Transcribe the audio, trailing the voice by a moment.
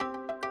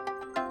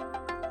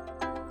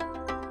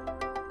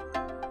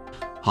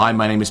Hi,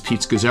 my name is Pete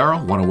Scazzaro.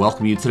 I want to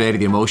welcome you today to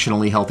the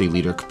Emotionally Healthy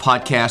Leader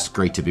podcast.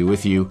 Great to be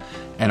with you.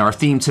 And our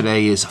theme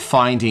today is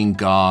finding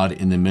God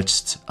in the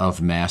midst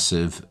of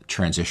massive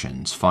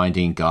transitions.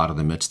 Finding God in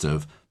the midst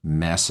of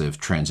massive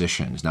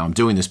transitions. Now, I'm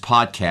doing this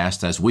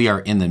podcast as we are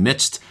in the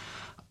midst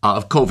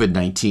of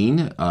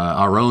COVID-19,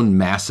 our own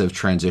massive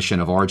transition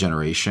of our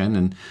generation,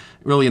 and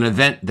really an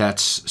event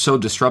that's so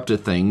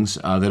disrupted things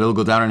that it'll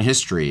go down in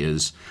history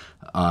as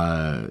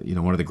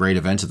one of the great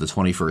events of the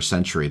 21st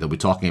century. They'll be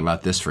talking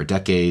about this for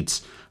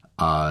decades,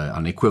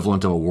 on the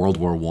equivalent of a World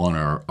War I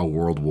or a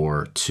World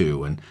War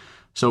II. And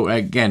so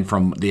again,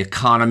 from the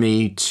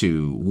economy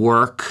to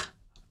work,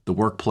 the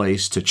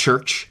workplace, to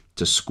church,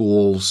 to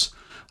schools,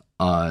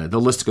 the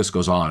list just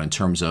goes on in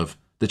terms of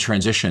the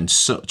transitions,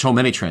 so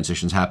many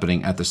transitions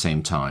happening at the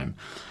same time.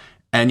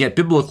 And yet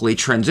biblically,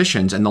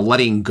 transitions and the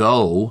letting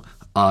go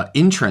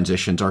in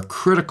transitions are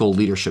critical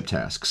leadership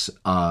tasks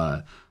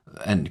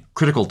and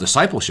critical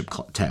discipleship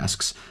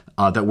tasks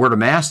that we're to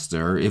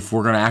master if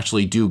we're going to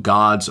actually do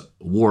God's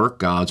work,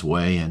 God's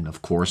way, and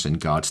of course in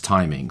God's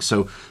timing.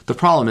 So the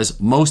problem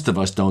is most of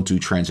us don't do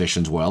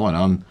transitions well, and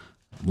I'm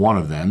one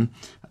of them.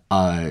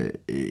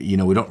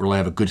 We don't really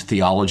have a good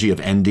theology of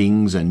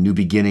endings and new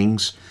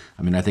beginnings.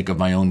 I mean, I think of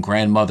my own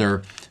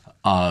grandmother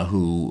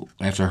who,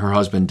 after her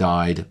husband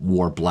died,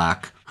 wore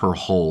black her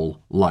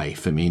whole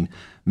life. I mean,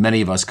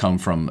 many of us come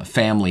from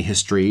family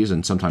histories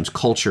and sometimes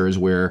cultures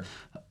where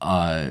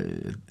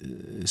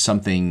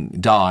something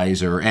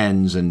dies or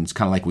ends, and it's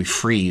kind of like we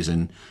freeze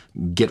and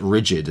get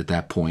rigid at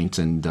that point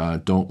and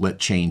don't let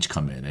change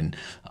come in. And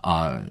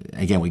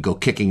again, we go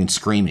kicking and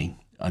screaming.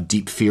 A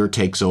deep fear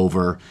takes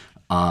over.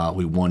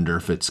 We wonder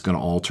if it's going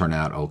to all turn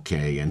out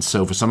okay. And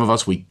so for some of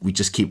us, we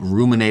just keep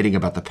ruminating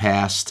about the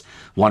past,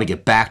 want to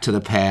get back to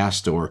the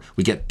past, or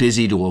we get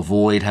busy to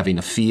avoid having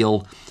to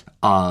feel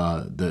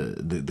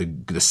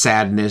the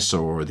sadness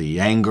or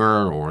the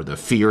anger or the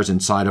fears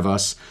inside of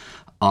us.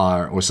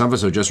 Or some of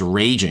us are just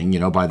raging,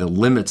 by the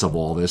limits of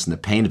all this and the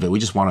pain of it. We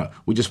just want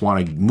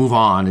to move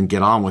on and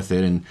get on with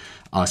it and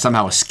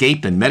somehow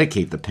escape and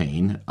medicate the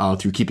pain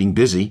through keeping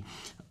busy.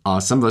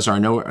 Some of us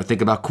are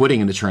think about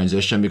quitting in the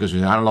transition because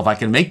I don't know if I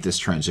can make this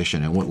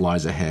transition and what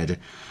lies ahead.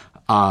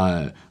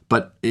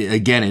 But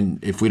again,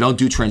 if we don't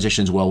do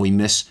transitions well, we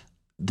miss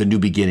the new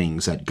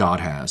beginnings that God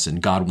has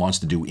and God wants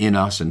to do in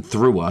us and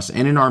through us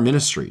and in our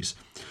ministries.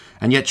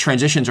 And yet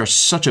transitions are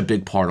such a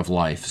big part of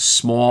life,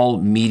 small,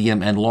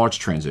 medium, and large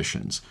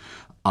transitions.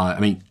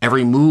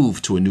 Every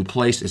move to a new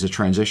place is a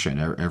transition.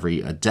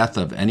 Every death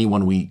of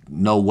anyone we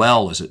know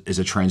well is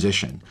a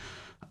transition.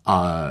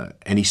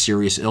 Any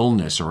serious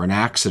illness or an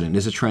accident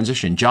is a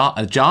transition.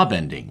 A job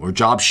ending or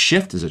job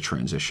shift is a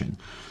transition.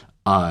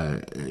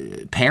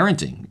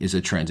 Parenting is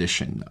a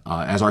transition.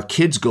 As our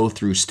kids go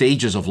through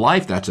stages of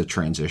life, that's a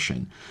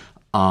transition.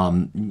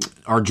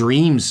 Our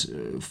dreams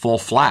fall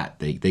flat.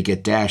 They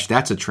get dashed.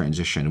 That's a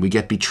transition. We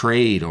get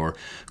betrayed or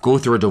go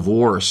through a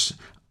divorce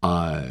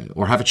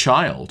or have a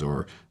child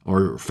or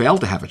fail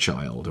to have a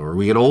child, or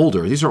we get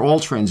older. These are all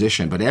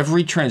transition, but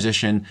every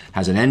transition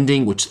has an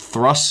ending which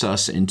thrusts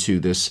us into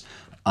this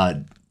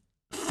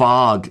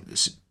fog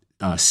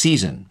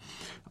season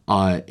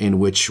in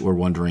which we're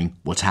wondering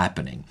what's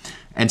happening.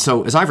 And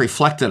so as I've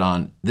reflected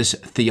on this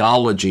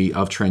theology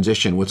of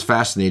transition, what's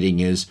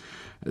fascinating is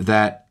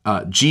that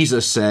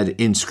Jesus said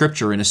in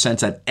Scripture, in a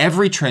sense, that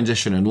every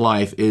transition in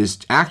life is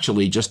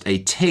actually just a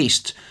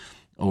taste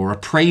or a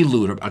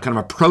prelude, or a kind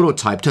of a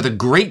prototype to the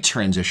great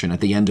transition at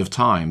the end of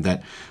time,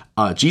 that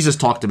Jesus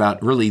talked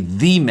about really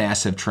the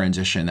massive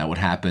transition that would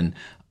happen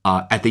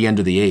at the end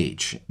of the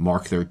age.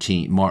 Mark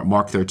 13,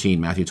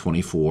 Matthew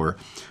 24,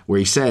 where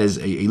he says,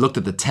 he looked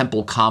at the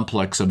temple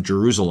complex of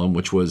Jerusalem,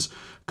 which was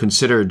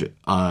considered,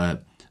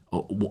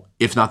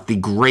 if not the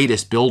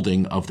greatest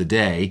building of the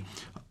day,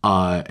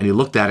 and he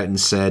looked at it and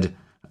said,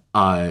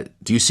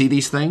 do you see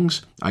these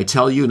things? I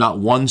tell you, not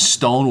one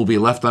stone will be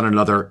left on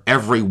another.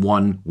 Every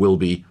one will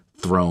be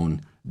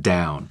thrown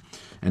down.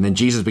 And then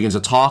Jesus begins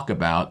to talk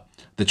about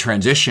the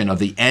transition of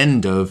the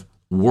end of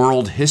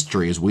world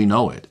history as we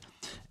know it.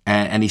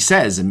 And he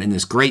says in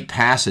this great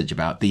passage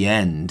about the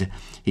end,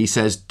 he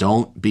says,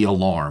 don't be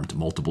alarmed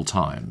multiple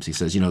times. He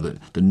says,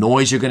 the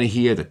noise you're going to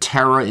hear, the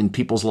terror in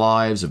people's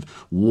lives of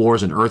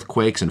wars and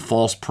earthquakes and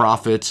false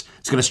prophets,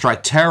 it's going to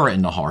strike terror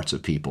in the hearts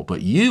of people.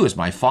 But you, as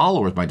my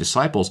followers, my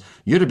disciples,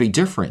 you're to be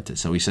different. And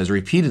so he says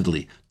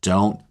repeatedly,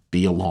 don't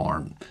be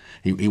alarmed.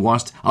 He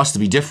wants us to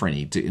be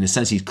different. In a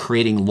sense, he's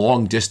creating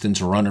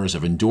long-distance runners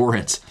of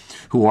endurance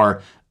who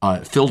are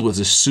filled with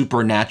this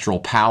supernatural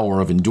power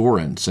of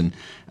endurance. And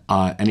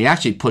he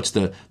actually puts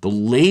the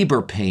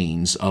labor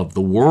pains of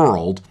the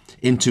world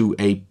into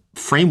a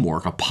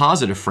framework, a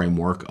positive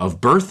framework of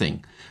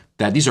birthing.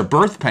 That these are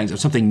birth pangs of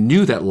something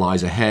new that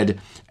lies ahead,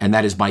 and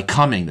that is my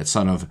coming. That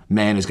Son of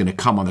Man is going to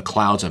come on the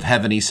clouds of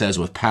heaven, he says,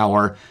 with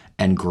power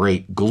and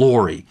great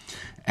glory.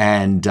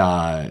 And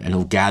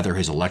he'll gather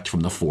his elect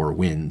from the four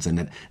winds. And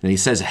then he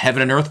says,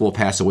 heaven and earth will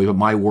pass away, but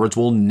my words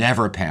will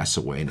never pass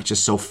away. And it's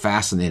just so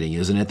fascinating,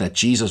 isn't it, that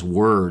Jesus'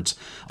 words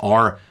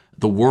are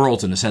the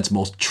world's, in a sense,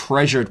 most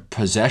treasured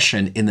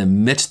possession in the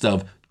midst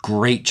of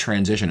great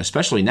transition,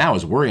 especially now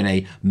as we're in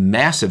a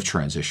massive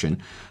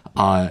transition.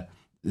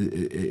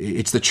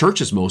 It's the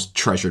church's most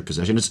treasured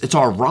possession. It's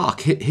our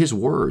rock, his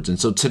words. And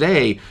so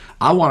today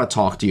I want to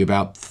talk to you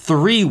about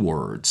 3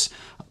 words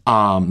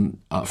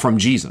from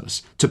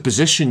Jesus to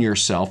position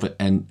yourself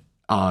and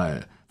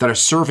that are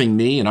serving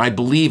me, and I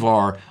believe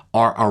are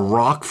a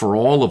rock for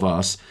all of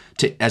us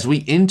as we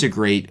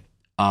integrate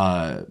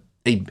a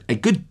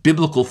good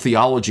biblical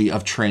theology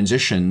of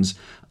transitions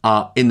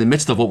in the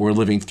midst of what we're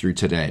living through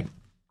today.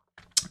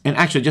 And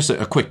actually, just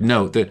a quick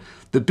note, that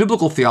the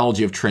biblical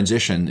theology of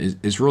transition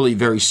is really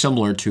very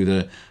similar to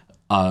the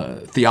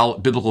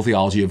biblical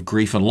theology of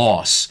grief and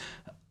loss.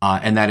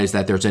 And that is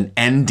that there's an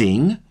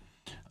ending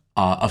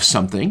of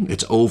something,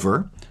 it's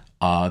over.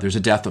 There's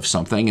a death of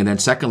something. And then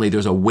secondly,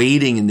 there's a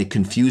waiting and the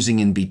confusing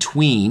in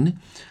between,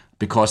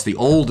 because the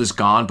old is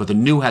gone, but the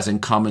new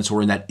hasn't come. And so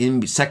we're in that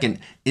second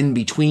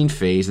in-between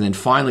phase. And then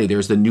finally,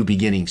 there's the new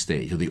beginning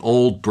stage. So the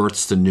old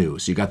births the new.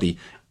 So you've got the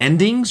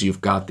endings,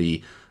 you've got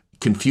the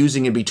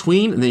confusing in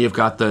between, and then you've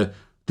got the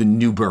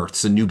new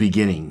births, the new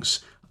beginnings,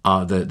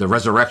 the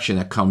resurrection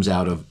that comes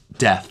out of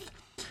death.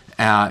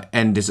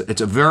 And it's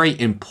a very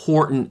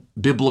important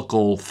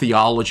biblical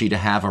theology to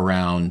have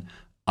around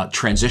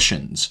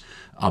transitions,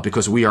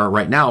 because we are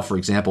right now, for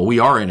example, we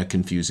are in a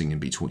confusing in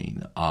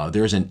between.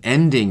 There's an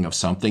ending of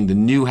something. The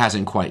new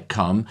hasn't quite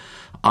come,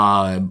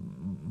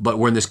 but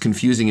we're in this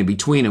confusing in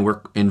between, and we're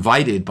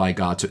invited by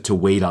God to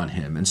wait on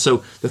him. And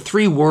so the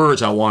 3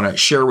 words I want to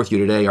share with you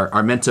today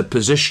are meant to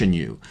position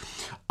you.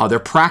 They're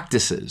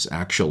practices,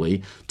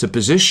 actually, to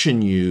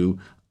position you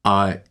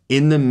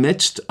in the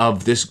midst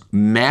of this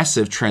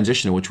massive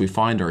transition in which we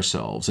find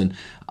ourselves. And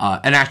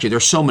actually,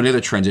 there's so many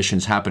other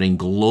transitions happening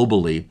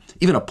globally,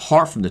 even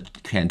apart from the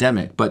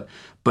pandemic. But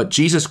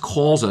Jesus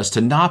calls us to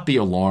not be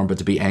alarmed, but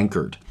to be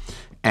anchored.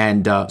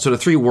 And so the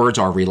 3 words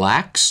are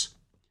relax,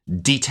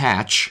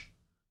 detach,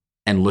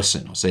 and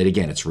listen. I'll say it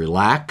again. It's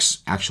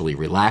relax, actually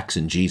relax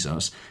in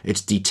Jesus.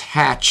 It's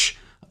detach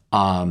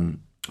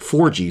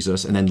for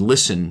Jesus, and then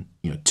listen,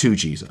 to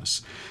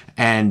Jesus.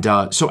 And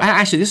so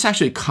actually, this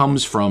actually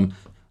comes from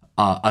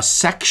a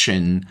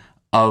section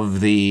of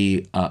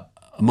the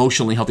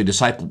Emotionally Healthy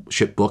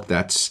Discipleship book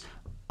that's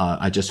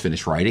I just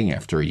finished writing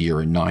after a year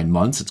and 9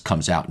 months. It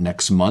comes out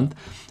next month.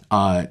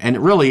 And it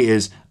really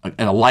is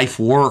a life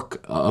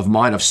work of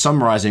mine of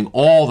summarizing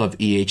all of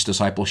EH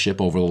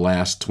discipleship over the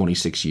last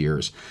 26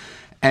 years.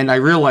 And I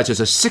realized there's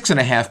a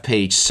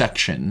 6.5-page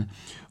section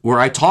where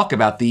I talk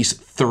about these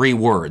 3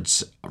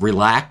 words: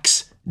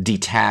 relax,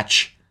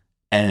 detach,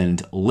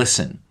 and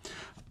listen,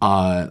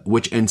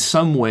 which in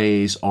some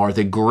ways are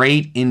the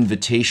great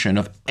invitation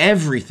of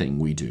everything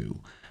we do.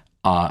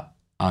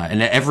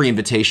 And every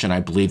invitation, I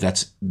believe,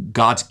 that's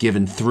God's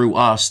given through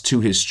us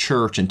to his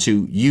church and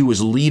to you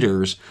as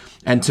leaders,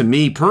 and to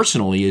me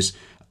personally, is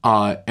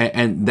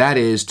and that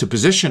is to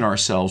position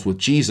ourselves with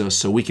Jesus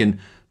so we can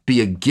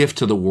be a gift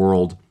to the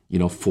world,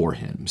 for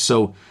him.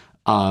 So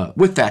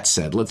with that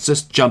said, let's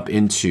just jump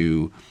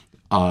into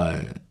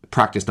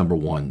practice number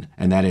 1,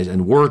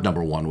 and word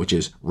number 1, which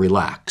is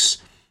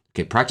relax.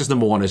 Okay, practice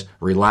number 1 is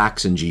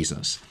relax in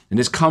Jesus. And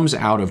this comes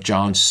out of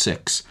John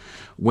 6.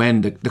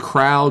 When the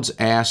crowds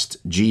asked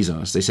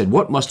Jesus, they said,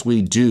 "What must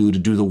we do to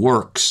do the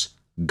works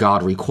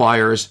God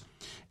requires?"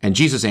 And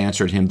Jesus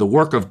answered him, "The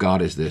work of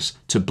God is this,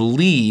 to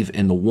believe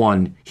in the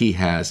one he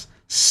has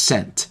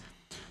sent."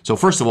 So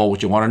first of all,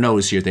 what you want to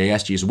notice here, they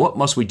asked Jesus, what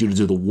must we do to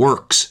do the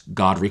works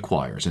God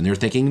requires? And they're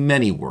thinking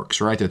many works,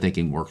 right? They're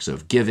thinking works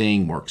of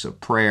giving, works of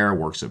prayer,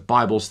 works of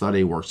Bible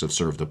study, works of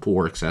serve the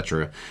poor,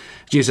 etc.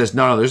 Jesus says,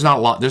 no, there's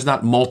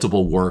not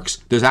multiple works.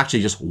 There's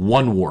actually just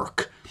one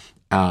work,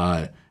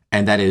 and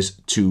that is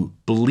to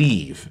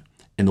believe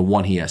in the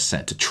one he has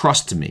sent, to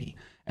trust me.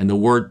 And the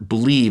word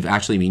believe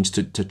actually means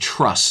to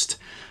trust,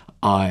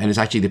 and it's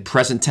actually the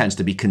present tense,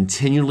 to be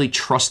continually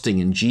trusting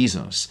in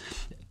Jesus.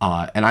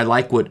 And I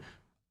like what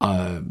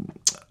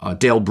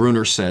Dale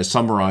Bruner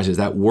summarizes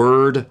that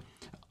word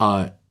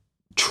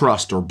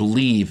trust or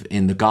believe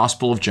in the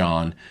Gospel of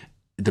John.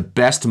 The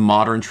best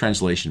modern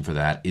translation for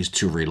that is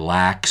to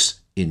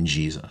relax in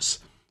Jesus.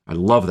 I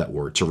love that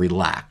word, to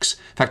relax.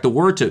 In fact, the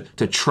word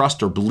to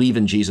trust or believe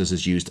in Jesus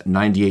is used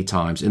 98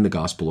 times in the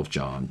Gospel of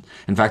John.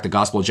 In fact, the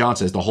Gospel of John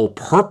says the whole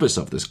purpose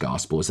of this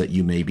gospel is that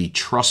you may be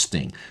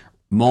trusting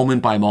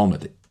moment by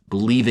moment,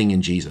 believing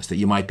in Jesus, that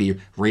you might be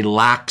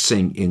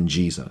relaxing in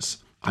Jesus.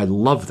 I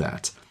love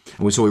that.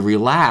 And so we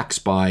relax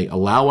by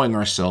allowing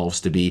ourselves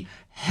to be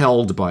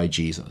held by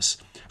Jesus,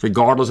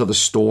 regardless of the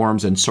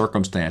storms and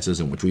circumstances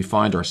in which we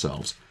find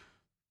ourselves.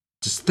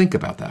 Just think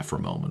about that for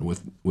a moment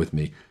with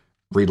me.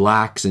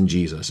 Relax in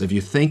Jesus. If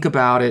you think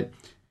about it,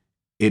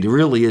 it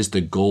really is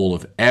the goal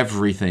of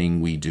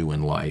everything we do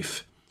in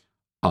life,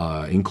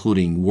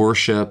 including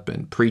worship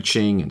and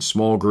preaching and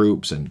small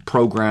groups and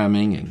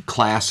programming and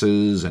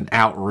classes and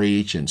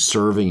outreach and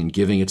serving and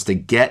giving. It's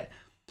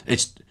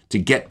to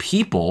get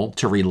people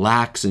to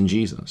relax in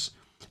Jesus.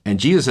 And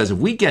Jesus says, if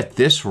we get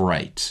this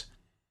right,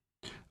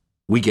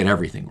 we get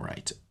everything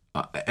right.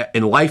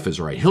 in life is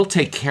right. He'll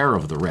take care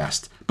of the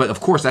rest. But of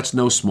course, that's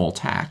no small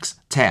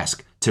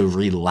task to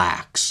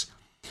relax.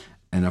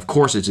 And of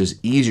course, it's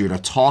just easier to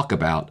talk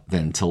about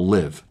than to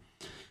live,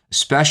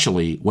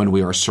 especially when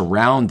we are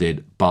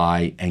surrounded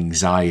by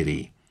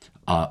anxiety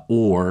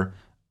or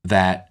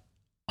that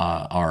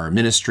our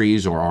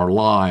ministries or our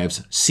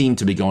lives seem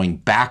to be going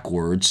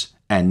backwards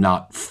and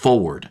not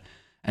forward.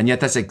 And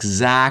yet that's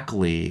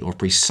exactly or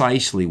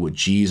precisely what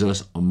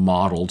Jesus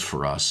modeled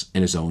for us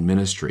in his own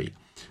ministry.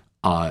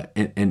 Let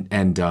me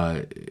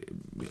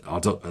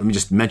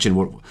just mention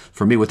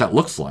what that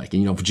looks like.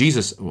 And,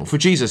 for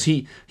Jesus,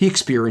 he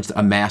experienced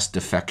a mass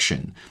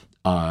defection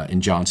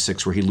in John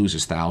 6, where he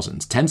loses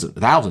tens of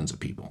thousands of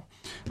people.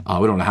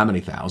 We don't know how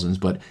many thousands,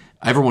 but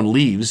everyone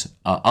leaves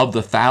of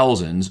the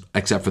thousands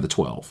except for the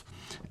 12.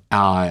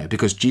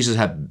 Because Jesus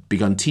had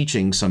begun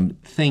teaching some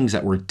things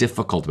that were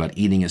difficult about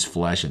eating his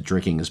flesh and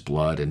drinking his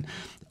blood, and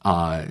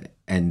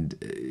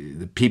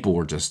the people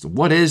were just,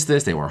 what is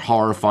this? They were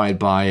horrified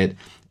by it,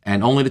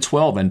 and only the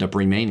 12 end up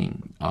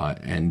remaining,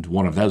 and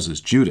one of those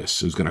is Judas,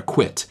 who's going to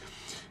quit.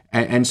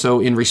 And so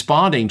in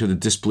responding to the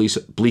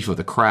disbelief of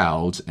the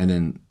crowds and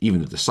then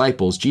even the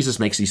disciples, Jesus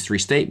makes these three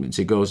statements.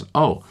 He goes,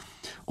 all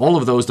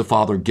of those the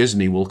Father gives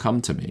me will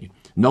come to me.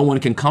 No one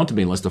can come to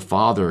me unless the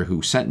Father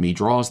who sent me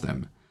draws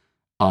them.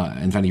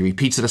 And then he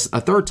repeats it a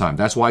third time.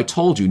 That's why I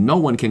told you, no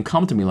one can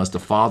come to me unless the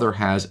Father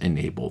has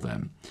enabled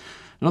them.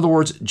 In other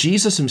words,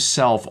 Jesus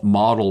himself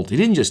modeled, he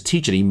didn't just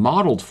teach it, he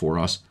modeled for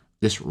us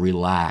this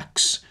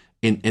relax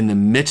in the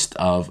midst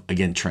of,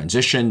 again,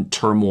 transition,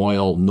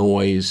 turmoil,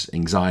 noise,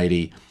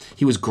 anxiety.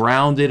 He was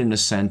grounded in a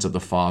sense of the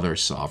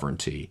Father's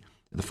sovereignty,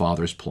 the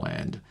Father's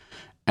plan.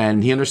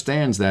 And he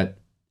understands that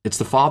it's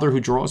the Father who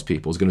draws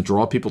people. He's going to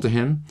draw people to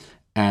him.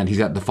 And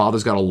the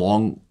Father's got a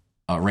long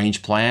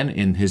range plan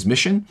in his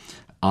mission.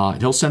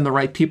 He'll send the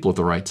right people at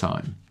the right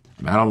time.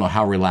 I don't know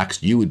how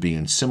relaxed you would be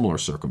in similar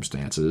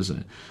circumstances.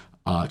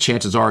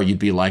 Chances are you'd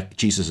be like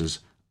Jesus's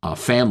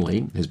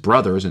family, his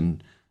brothers,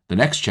 in the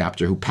next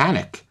chapter, who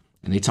panic.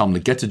 And they tell him to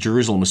get to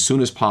Jerusalem as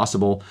soon as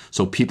possible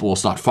so people will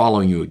start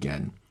following you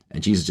again.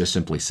 And Jesus just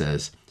simply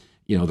says,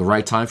 the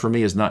right time for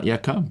me has not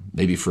yet come.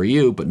 Maybe for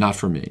you, but not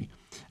for me.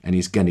 And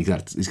he's got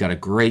a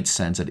great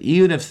sense that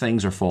even if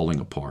things are falling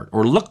apart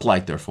or look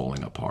like they're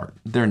falling apart,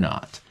 they're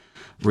not.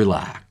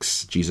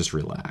 Relax. Jesus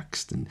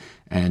relaxed.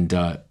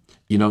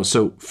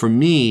 So for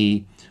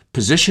me,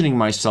 positioning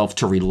myself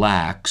to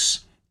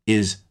relax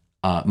is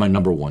my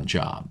number one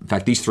job. In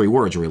fact, these three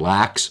words,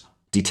 relax,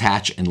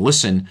 detach, and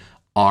listen,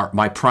 are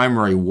my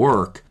primary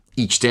work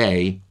each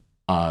day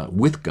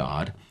with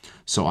God.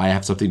 So I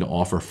have something to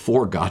offer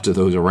for God to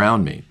those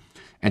around me.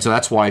 And so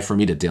that's why for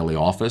me the daily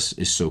office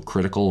is so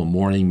critical.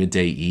 Morning,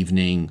 midday,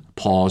 evening,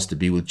 pause to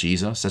be with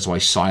Jesus. That's why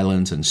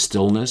silence and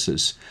stillness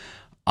is,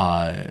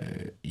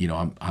 I'm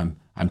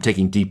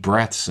taking deep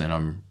breaths and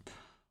I'm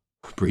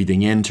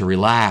breathing in to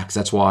relax.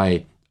 That's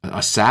why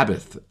a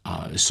Sabbath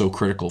is so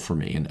critical for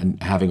me,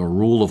 and having a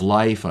rule of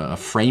life, a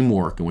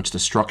framework in which to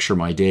structure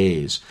my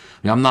days.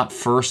 I'm not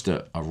first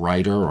a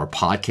writer or a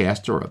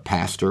podcaster or a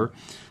pastor.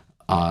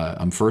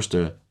 I'm first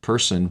a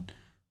person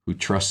who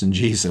trusts in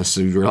Jesus,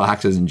 who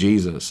relaxes in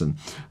Jesus. And,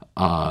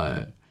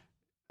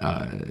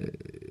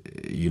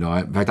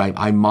 in fact,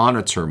 I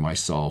monitor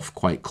myself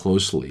quite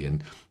closely.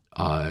 And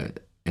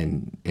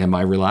am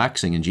I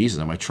relaxing in Jesus?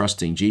 Am I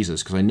trusting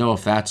Jesus? Because I know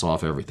if that's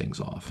off, everything's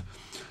off.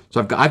 So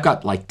I've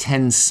got like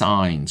 10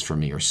 signs for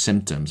me, or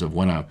symptoms of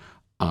when if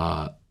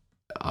I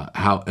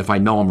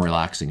know I'm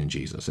relaxing in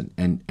Jesus.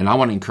 And I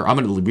want to encourage, I'm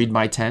going to read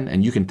my 10,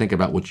 and you can think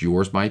about what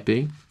yours might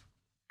be.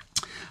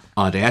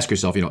 To ask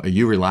yourself, are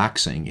you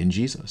relaxing in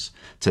Jesus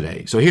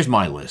today? So here's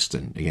my list,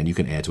 and again, you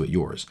can add to it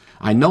yours.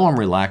 I know I'm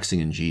relaxing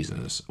in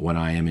Jesus when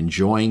I am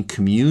enjoying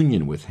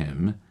communion with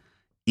him,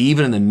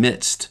 even in the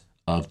midst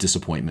of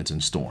disappointments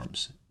and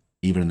storms,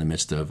 even in the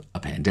midst of a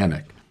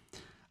pandemic.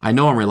 I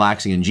know I'm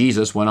relaxing in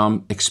Jesus when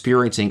I'm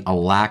experiencing a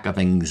lack of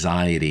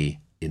anxiety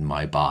in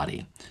my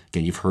body.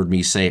 Again, you've heard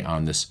me say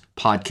on this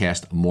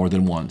podcast more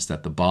than once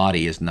that the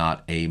body is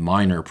not a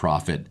minor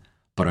prophet,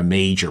 but a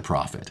major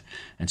prophet.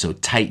 And so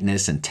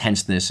tightness and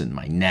tenseness in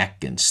my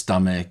neck and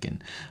stomach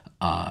and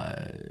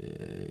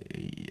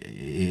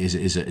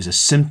is a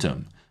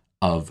symptom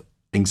of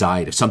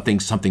anxiety.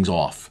 Something's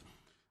off.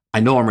 I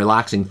know I'm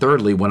relaxing,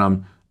 thirdly, when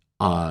I'm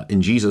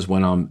in Jesus,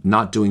 when I'm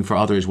not doing for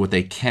others what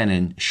they can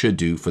and should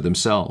do for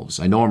themselves.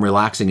 I know I'm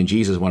relaxing in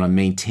Jesus when I'm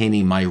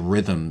maintaining my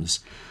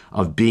rhythms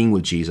of being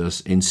with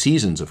Jesus in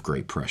seasons of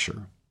great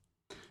pressure.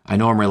 I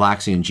know I'm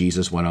relaxing in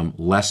Jesus when I'm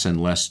less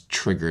and less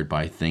triggered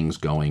by things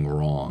going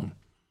wrong.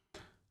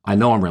 I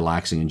know I'm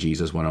relaxing in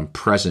Jesus when I'm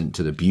present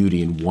to the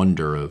beauty and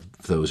wonder of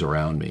those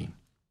around me.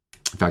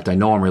 In fact, I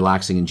know I'm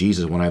relaxing in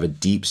Jesus when I have a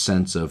deep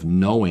sense of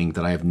knowing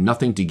that I have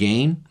nothing to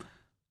gain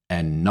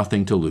and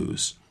nothing to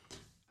lose,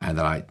 and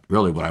that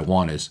what I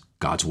want is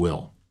God's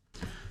will.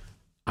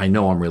 I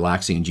know I'm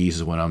relaxing in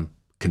Jesus when I'm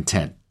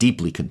content,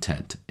 deeply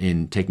content,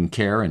 in taking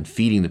care and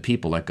feeding the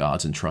people that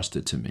God's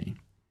entrusted to me.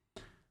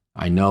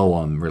 I know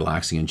I'm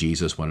relaxing in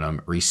Jesus when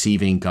I'm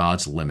receiving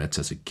God's limits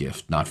as a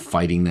gift, not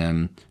fighting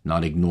them,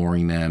 not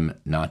ignoring them,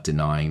 not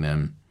denying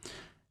them.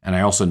 And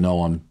I also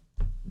know I'm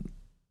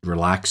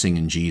relaxing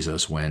in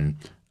Jesus when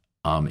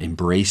I'm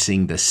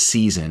embracing the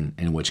season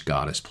in which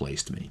God has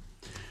placed me.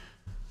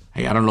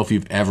 Hey, I don't know if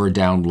you've ever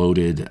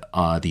downloaded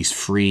these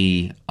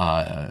free,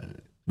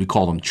 we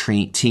call them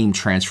team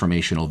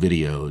transformational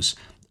videos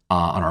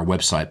on our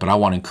website, but I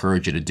want to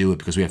encourage you to do it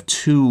because we have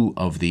two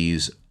of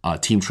these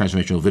team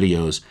transformational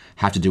videos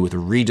have to do with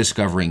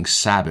rediscovering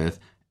Sabbath,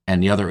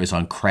 and the other is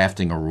on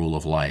crafting a rule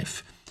of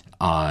life.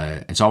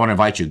 And so I want to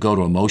invite you to go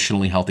to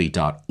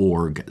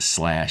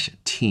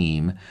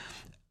emotionallyhealthy.org/team.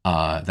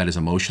 That is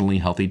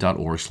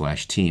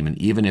emotionallyhealthy.org/team. And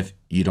even if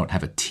you don't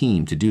have a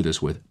team to do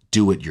this with,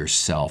 do it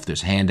yourself.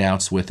 There's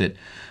handouts with it.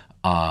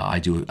 I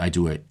do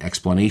an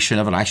explanation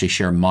of it. I actually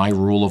share my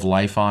rule of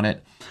life on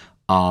it.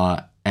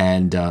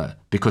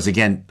 Because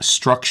again,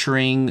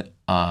 structuring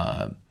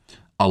a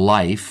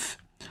life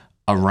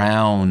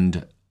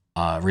around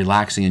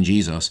relaxing in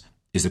Jesus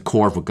is the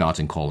core of what God's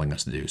been calling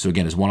us to do. So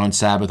again, there's one on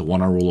Sabbath,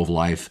 one on rule of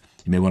life.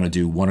 You may want to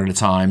do one at a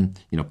time,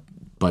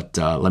 but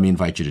let me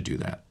invite you to do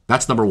that.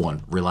 That's number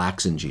one,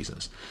 relax in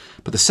Jesus.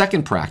 But the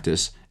second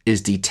practice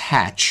is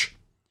detach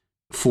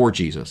for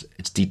Jesus.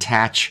 It's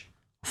detach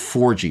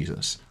for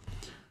Jesus.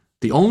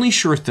 The only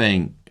sure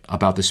thing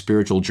about the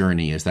spiritual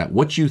journey is that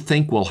what you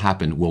think will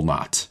happen will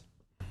not.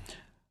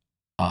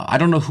 I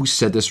don't know who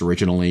said this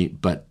originally,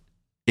 but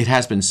it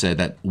has been said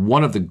that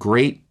one of the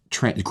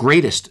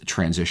greatest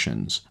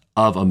transitions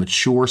of a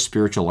mature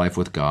spiritual life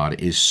with God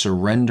is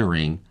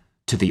surrendering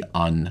to the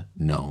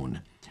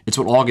unknown. It's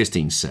what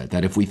Augustine said,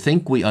 that if we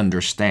think we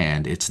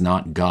understand, it's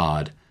not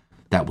God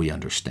that we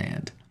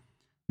understand.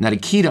 Now, the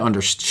key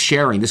to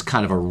sharing this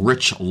kind of a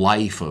rich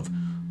life of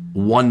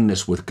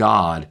oneness with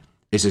God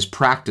is this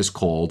practice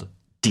called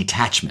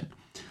detachment.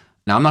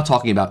 Now, I'm not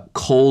talking about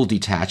cold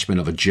detachment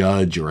of a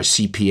judge or a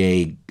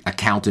CPA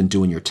accountant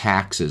doing your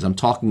taxes. I'm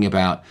talking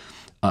about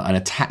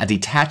a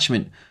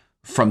detachment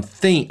from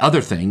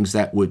other things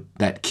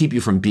that keep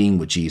you from being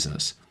with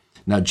Jesus.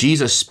 Now,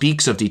 Jesus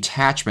speaks of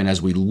detachment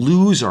as we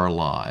lose our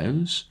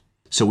lives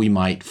so we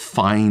might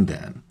find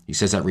them. He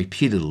says that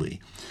repeatedly.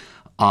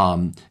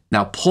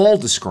 Now, Paul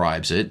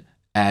describes it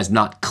as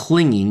not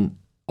clinging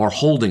or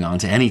holding on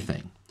to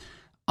anything,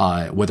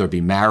 whether it be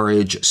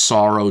marriage,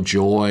 sorrow,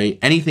 joy,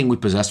 anything we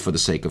possess for the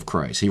sake of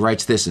Christ. He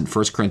writes this in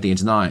 1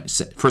 Corinthians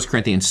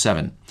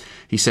 7.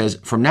 He says,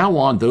 "From now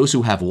on, those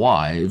who have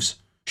wives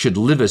should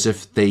live as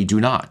if they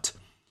do not.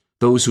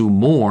 Those who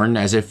mourn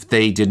as if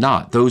they did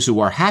not. Those who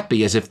are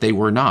happy as if they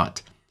were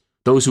not.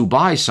 Those who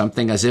buy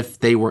something as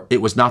if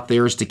it was not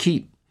theirs to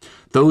keep.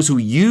 Those who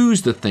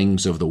use the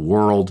things of the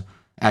world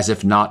as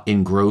if not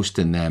engrossed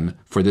in them.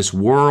 For this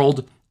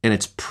world in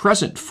its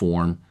present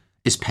form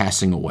is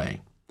passing away."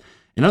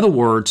 In other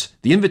words,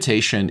 the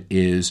invitation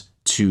is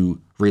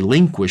to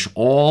relinquish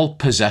all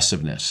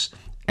possessiveness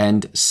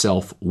and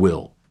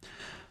self-will.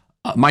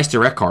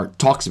 Meister Eckhart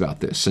talks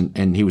about this,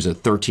 and he was a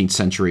 13th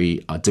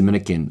century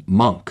Dominican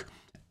monk.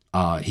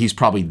 He's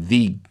probably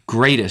the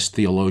greatest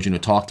theologian who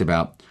talked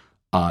about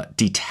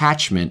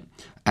detachment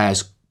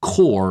as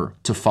core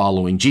to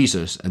following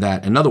Jesus.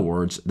 That, in other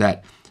words,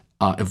 that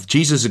if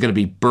Jesus is going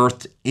to be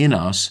birthed in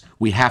us,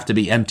 we have to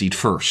be emptied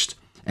first.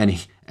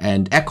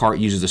 And Eckhart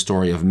uses the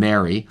story of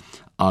Mary,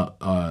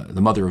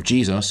 the mother of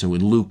Jesus, who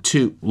in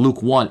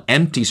Luke 1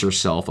 empties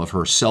herself of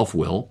her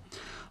self-will,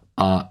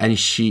 and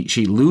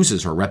she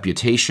loses her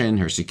reputation,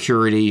 her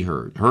security,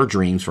 her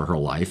dreams for her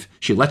life.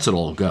 She lets it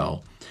all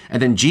go.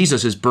 And then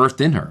Jesus is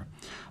birthed in her.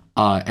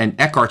 And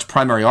Eckhart's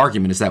primary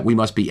argument is that we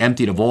must be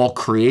emptied of all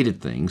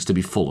created things to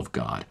be full of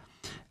God.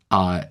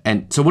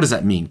 And so what does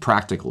that mean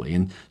practically?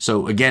 And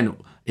so again,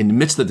 in the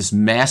midst of this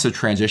massive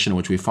transition in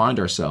which we find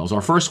ourselves,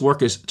 our first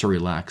work is to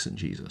relax in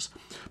Jesus.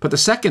 But the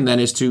second then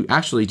is to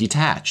actually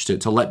detach,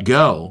 to let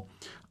go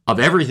of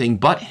everything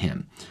but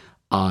him.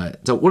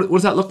 So what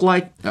does that look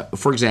like?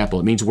 For example,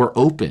 it means we're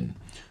open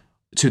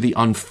to the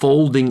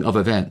unfolding of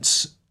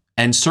events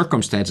and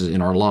circumstances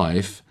in our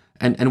life,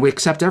 and we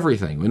accept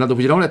everything. In other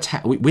words,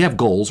 we have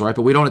goals, right?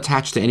 But we don't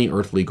attach to any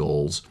earthly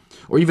goals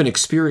or even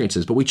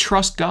experiences, but we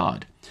trust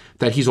God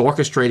that he's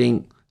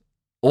orchestrating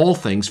all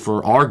things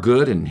for our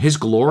good and his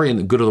glory and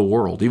the good of the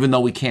world, even though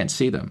we can't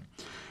see them.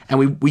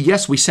 And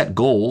we set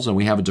goals and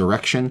we have a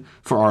direction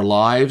for our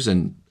lives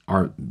and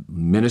our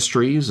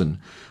ministries,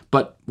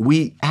 but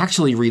we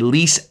actually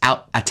release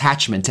out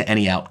attachment to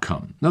any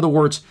outcome. In other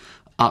words,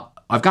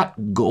 I've got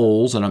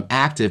goals and I'm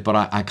active, but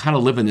I kind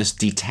of live in this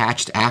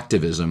detached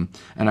activism,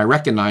 and I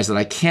recognize that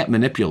I can't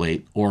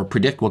manipulate or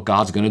predict what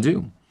God's going to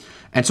do.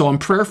 And so I'm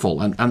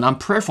prayerful, and I'm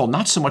prayerful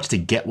not so much to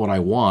get what I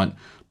want,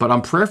 but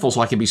I'm prayerful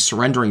so I can be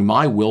surrendering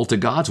my will to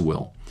God's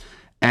will.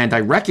 And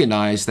I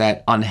recognize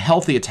that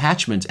unhealthy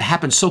attachment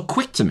happens so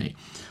quick to me.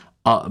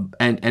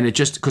 And it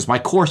just, because my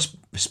core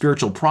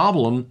spiritual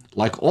problem,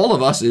 like all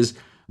of us, is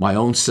my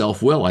own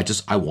self-will.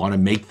 I want to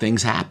make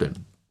things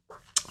happen.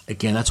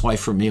 Again, that's why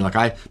for me,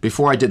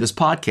 before I did this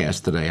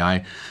podcast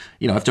today,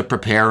 after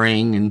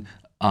preparing and,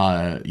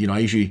 I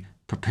usually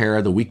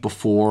prepare the week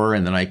before,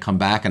 and then I come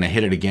back and I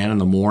hit it again in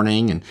the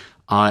morning, and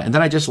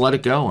then I just let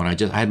it go. And I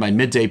had my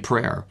midday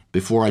prayer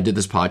before I did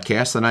this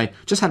podcast, and I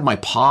just had my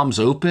palms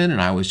open,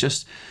 and I was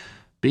just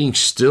being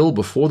still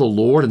before the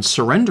Lord and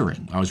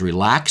surrendering. I was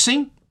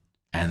relaxing,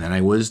 and then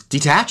I was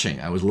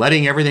detaching. I was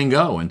letting everything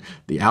go, and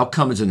the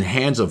outcome is in the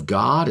hands of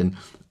God. And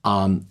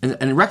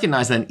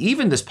recognize that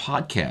even this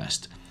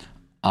podcast,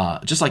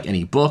 just like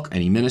any book,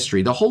 any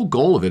ministry, the whole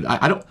goal of it,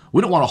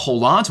 we don't want to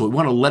hold on to it. We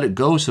want to let it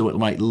go so it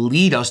might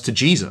lead us to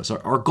Jesus.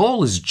 Our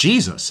goal is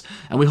Jesus,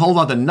 and we hold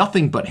on to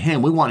nothing but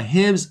Him. We want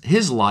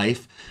His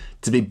life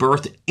to be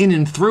birthed in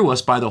and through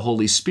us by the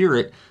Holy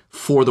Spirit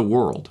for the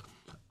world.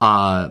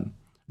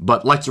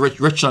 But like the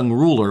rich young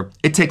ruler,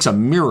 it takes a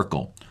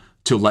miracle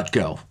to let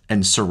go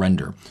and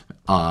surrender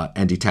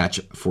and detach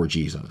for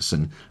Jesus.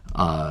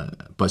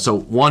 But so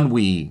one,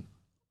 we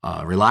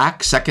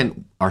relax.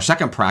 Second, our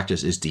second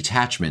practice is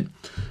detachment.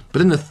 But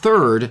then the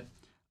third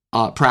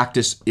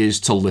practice is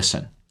to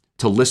listen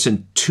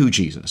to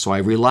Jesus. So I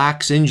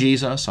relax in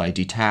Jesus, I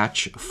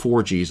detach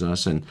for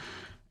Jesus, and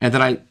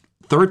then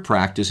third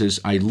practice is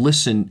I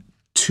listen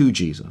to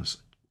Jesus.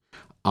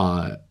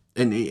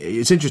 And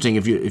it's interesting,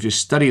 if you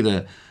study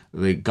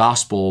the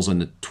Gospels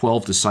and the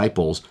 12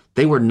 disciples,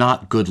 they were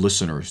not good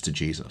listeners to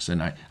Jesus.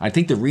 And I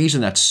think the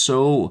reason that's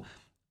so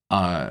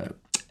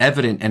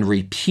evident and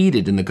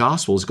repeated in the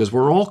Gospels is because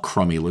we're all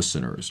crummy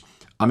listeners.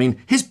 I mean,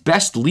 his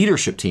best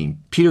leadership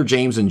team, Peter,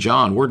 James, and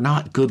John, were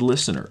not good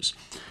listeners.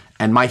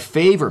 And my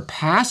favorite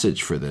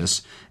passage for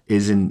this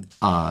is in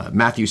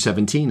Matthew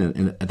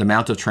 17, at the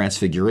Mount of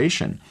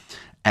Transfiguration.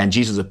 And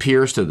Jesus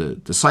appears to the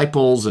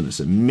disciples in this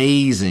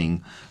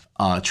amazing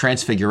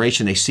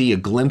transfiguration. They see a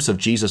glimpse of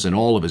Jesus in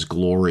all of his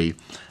glory.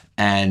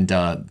 And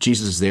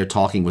Jesus is there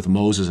talking with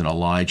Moses and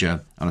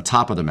Elijah on the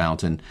top of the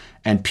mountain.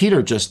 And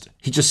Peter just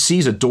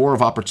sees a door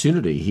of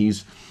opportunity. He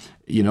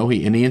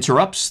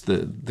interrupts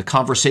the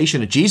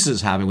conversation that Jesus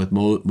is having with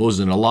Moses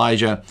and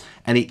Elijah,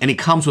 and he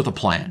comes with a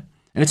plan.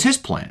 And it's his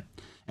plan.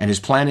 And his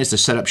plan is to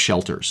set up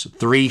shelters,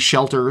 3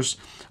 shelters,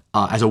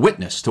 as a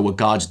witness to what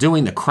God's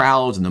doing. The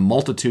crowds and the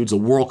multitudes, the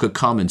world could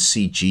come and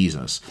see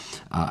Jesus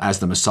as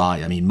the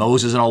Messiah. I mean,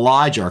 Moses and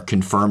Elijah are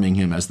confirming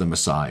him as the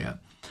Messiah.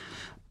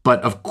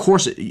 But of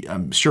course,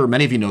 I'm sure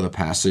many of you know the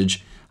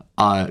passage.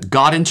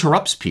 God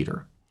interrupts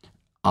Peter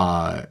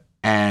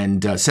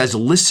and says,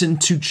 listen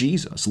to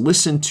Jesus,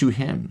 listen to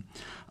him.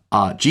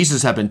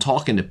 Jesus had been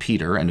talking to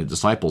Peter and the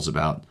disciples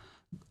about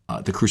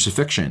the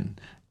crucifixion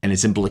and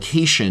its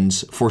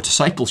implications for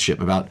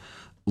discipleship, about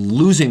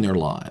losing their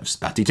lives,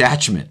 about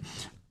detachment,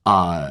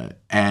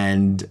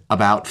 and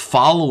about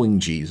following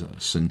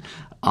Jesus.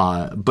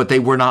 But they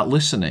were not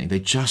listening. They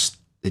just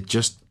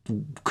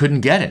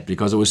couldn't get it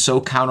because it was so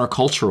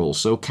countercultural,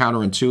 so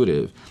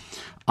counterintuitive.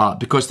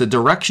 Because the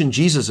direction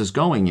Jesus is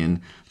going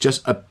in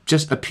just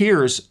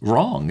appears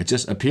wrong. It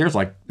just appears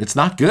like it's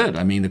not good.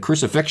 I mean, the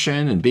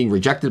crucifixion and being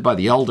rejected by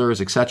the elders,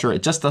 etc.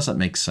 It just doesn't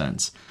make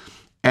sense.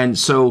 And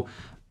so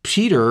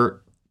Peter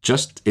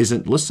just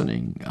isn't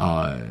listening.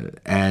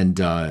 And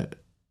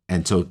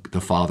so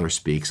the Father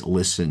speaks,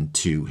 listen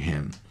to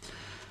him.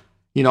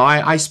 You know,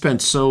 I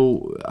spent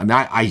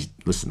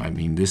listen, I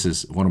mean, this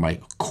is one of my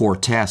core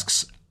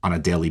tasks on a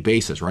daily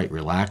basis, right?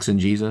 Relax in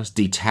Jesus,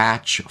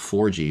 detach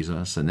for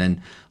Jesus, and then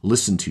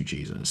listen to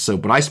Jesus.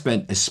 But I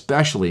spent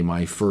especially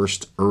my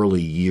first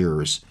early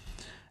years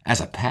as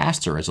a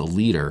pastor, as a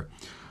leader,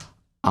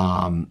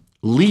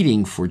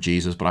 leading for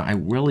Jesus, but I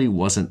really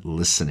wasn't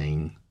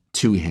listening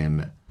to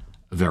him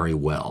very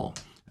well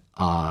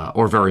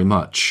or very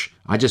much.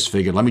 I just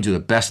figured, let me do the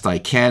best I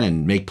can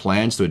and make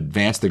plans to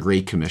advance the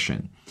Great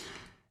Commission.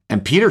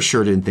 And Peter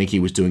sure didn't think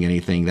he was doing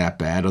anything that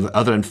bad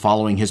other than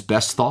following his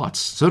best thoughts.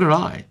 So did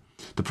I.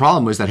 The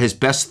problem was that his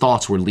best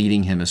thoughts were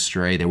leading him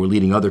astray. They were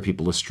leading other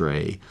people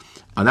astray.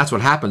 And that's what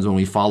happens when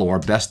we follow our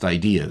best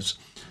ideas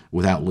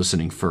without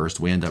listening first.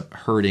 We end up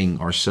hurting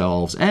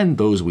ourselves and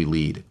those we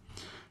lead.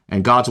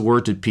 And God's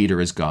word to Peter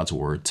is God's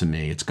word to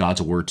me. It's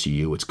God's word to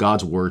you. It's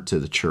God's word to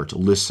the church.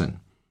 Listen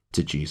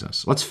to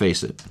Jesus. Let's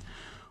face it.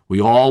 We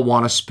all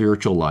want a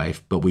spiritual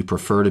life, but we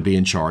prefer to be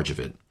in charge of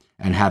it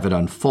and have it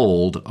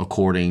unfold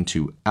according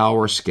to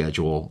our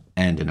schedule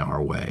and in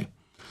our way.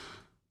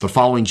 But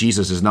following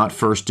Jesus is not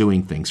first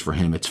doing things for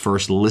him. It's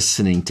first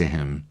listening to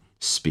him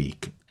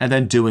speak and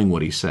then doing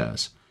what he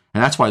says.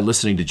 And that's why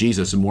listening to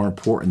Jesus is more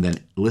important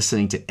than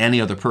listening to any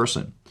other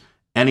person,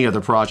 any other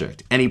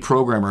project, any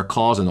program or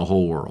cause in the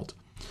whole world.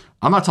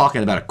 I'm not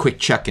talking about a quick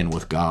check-in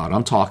with God.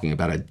 I'm talking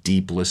about a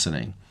deep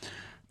listening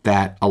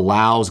that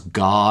allows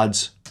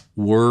God's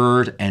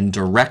word and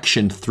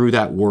direction through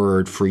that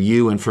word for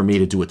you and for me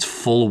to do its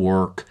full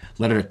work.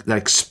 That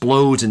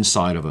explodes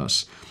inside of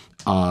us.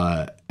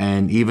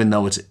 And even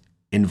though it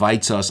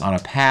invites us on a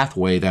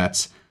pathway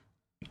that's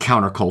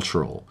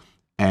countercultural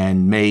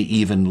and may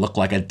even look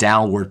like a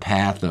downward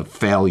path of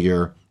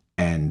failure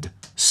and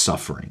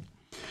suffering.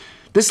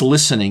 This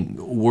listening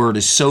word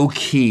is so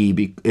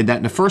key in that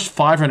in the first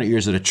 500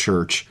 years of the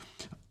church,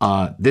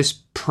 this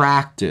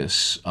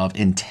practice of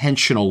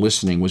intentional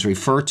listening was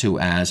referred to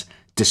as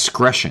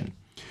discretion.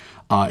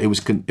 It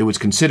was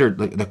considered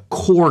the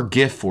core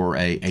gift for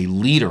a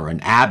leader, an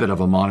abbot of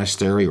a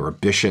monastery or a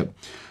bishop,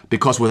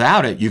 because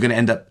without it, you're going to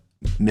end up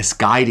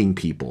misguiding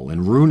people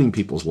and ruining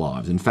people's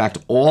lives. In fact,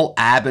 all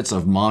abbots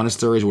of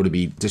monasteries were to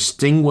be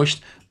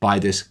distinguished by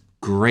this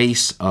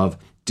grace of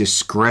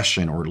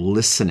discretion or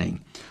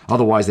listening.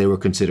 Otherwise, they were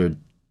considered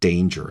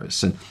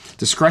dangerous. And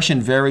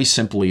discretion, very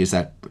simply, is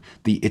that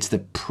it's the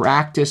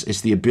practice,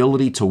 it's the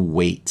ability to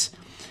wait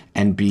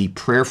and be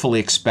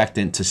prayerfully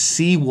expectant to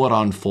see what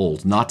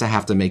unfolds, not to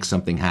have to make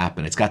something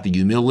happen. It's got the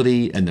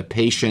humility and the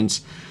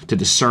patience to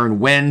discern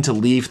when to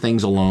leave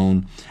things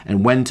alone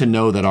and when to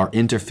know that our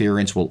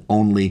interference will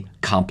only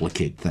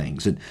complicate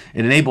things. It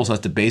enables us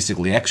to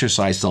basically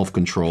exercise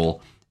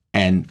self-control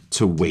and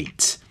to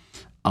wait.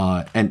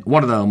 And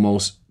one of the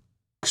most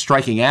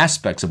striking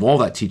aspects of all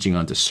that teaching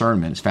on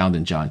discernment is found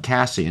in John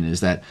Cassian, is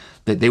that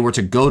they were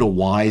to go to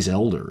wise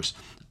elders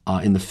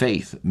in the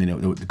faith.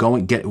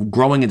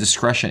 Growing in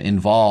discretion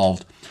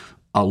involved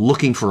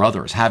looking for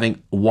others,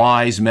 having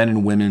wise men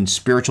and women,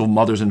 spiritual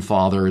mothers and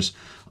fathers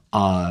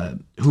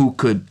who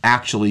could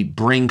actually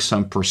bring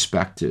some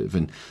perspective.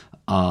 And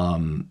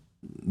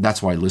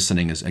that's why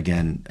listening is,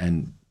 again,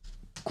 and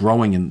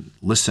growing in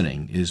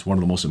listening is one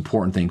of the most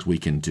important things we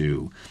can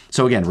do.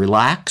 So again,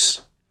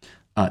 relax,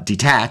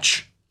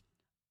 detach,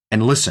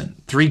 and listen.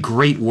 3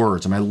 great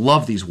words. I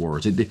love these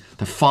words.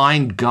 To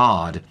find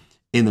God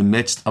in the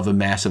midst of a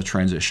massive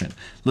transition.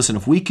 Listen,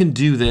 if we can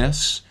do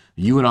this,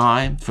 you and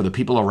I, for the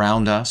people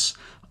around us,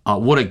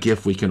 what a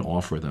gift we can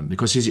offer them.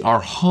 Because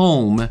our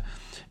home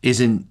is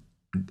in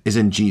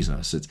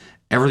Jesus.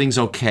 Everything's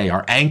okay.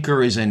 Our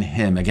anchor is in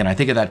Him. Again, I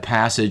think of that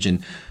passage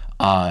in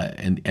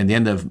the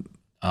end of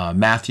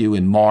Matthew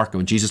and Mark,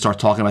 when Jesus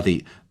starts talking about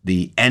the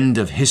end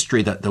of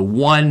history, the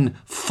one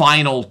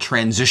final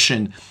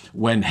transition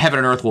when heaven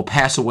and earth will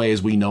pass away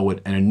as we know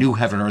it, and a new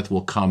heaven and earth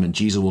will come, and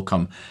Jesus will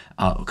come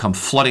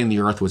flooding the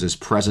earth with His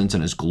presence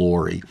and His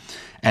glory,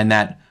 and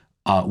that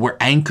we're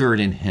anchored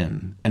in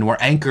Him, and we're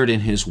anchored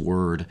in His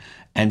Word,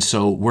 and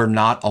so we're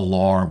not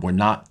alarmed, we're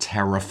not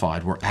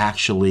terrified, we're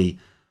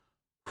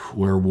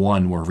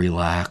one, we're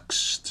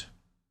relaxed.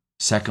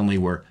 Secondly,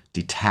 we're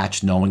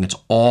detached, knowing it's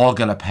all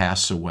going to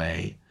pass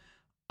away.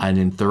 And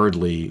then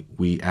thirdly,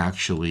 we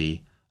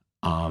actually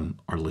are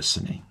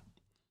listening.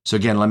 So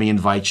again, let me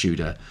invite you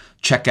to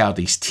check out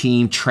these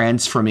team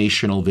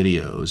transformational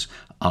videos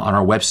on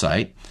our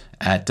website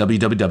at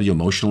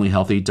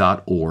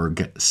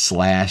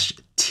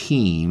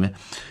www.emotionallyhealthy.org/team,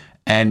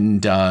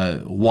 and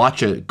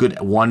watch a good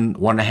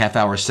 1.5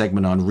 hour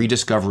segment on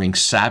rediscovering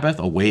Sabbath,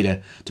 a way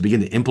to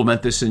begin to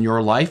implement this in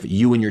your life,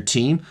 you and your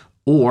team,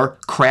 or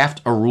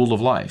craft a rule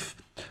of life.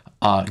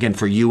 Again,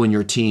 for you and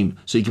your team,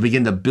 so you can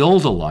begin to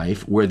build a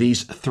life where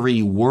these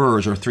 3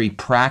 words or 3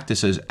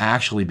 practices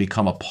actually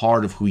become a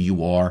part of who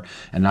you are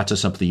and not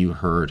just something you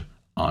heard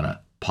on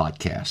a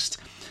podcast.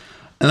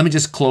 And let me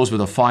just close with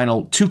a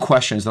final 2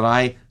 questions that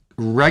I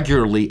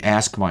regularly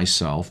ask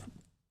myself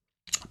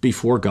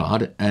before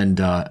God, and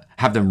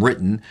have them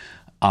written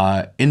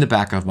in the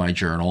back of my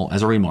journal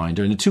as a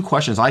reminder. And the 2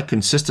 questions I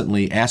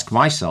consistently ask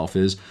myself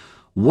is,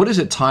 what is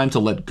it time to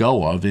let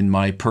go of in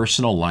my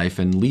personal life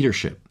and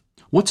leadership?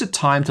 What's it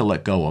time to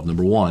let go of,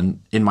 number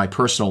 1, in my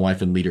personal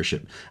life and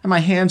leadership? And my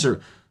hands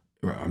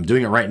I'm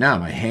doing it right now.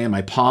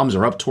 My palms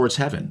are up towards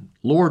heaven.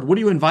 Lord, what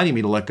are you inviting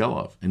me to let go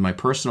of in my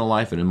personal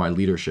life and in my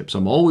leadership? So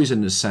I'm always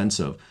in this sense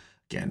of,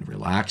 again,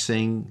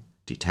 relaxing,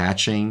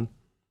 detaching,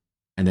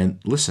 and then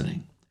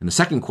listening. And the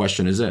second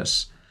question is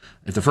this.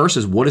 If the first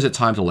is, what is it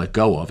time to let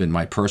go of in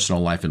my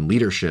personal life and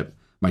leadership?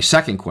 My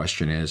second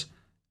question is,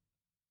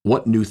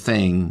 what new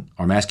thing,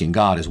 or I'm asking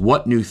God, is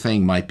what new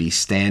thing might be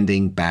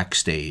standing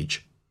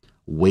backstage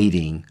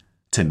waiting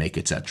to make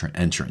its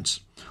entrance?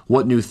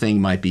 What new thing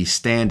might be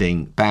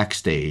standing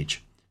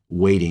backstage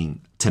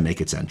waiting to make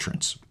its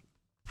entrance?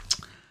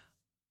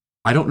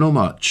 I don't know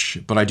much,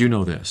 but I do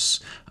know this.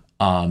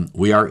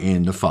 We are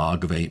in the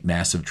fog of a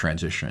massive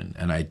transition,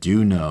 and I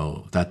do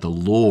know that the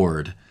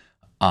Lord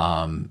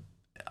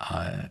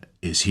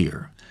is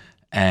here,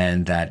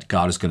 and that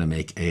God is going to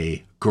make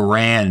a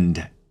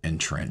grand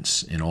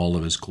entrance in all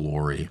of His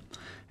glory.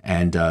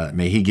 And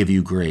may He give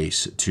you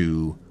grace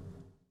to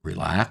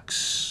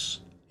relax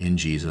in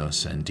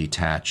Jesus and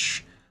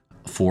detach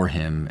for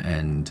Him,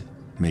 and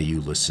may you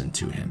listen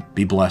to Him.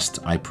 Be blessed,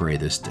 I pray,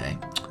 this day.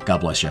 God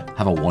bless you.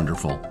 Have a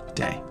wonderful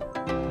day.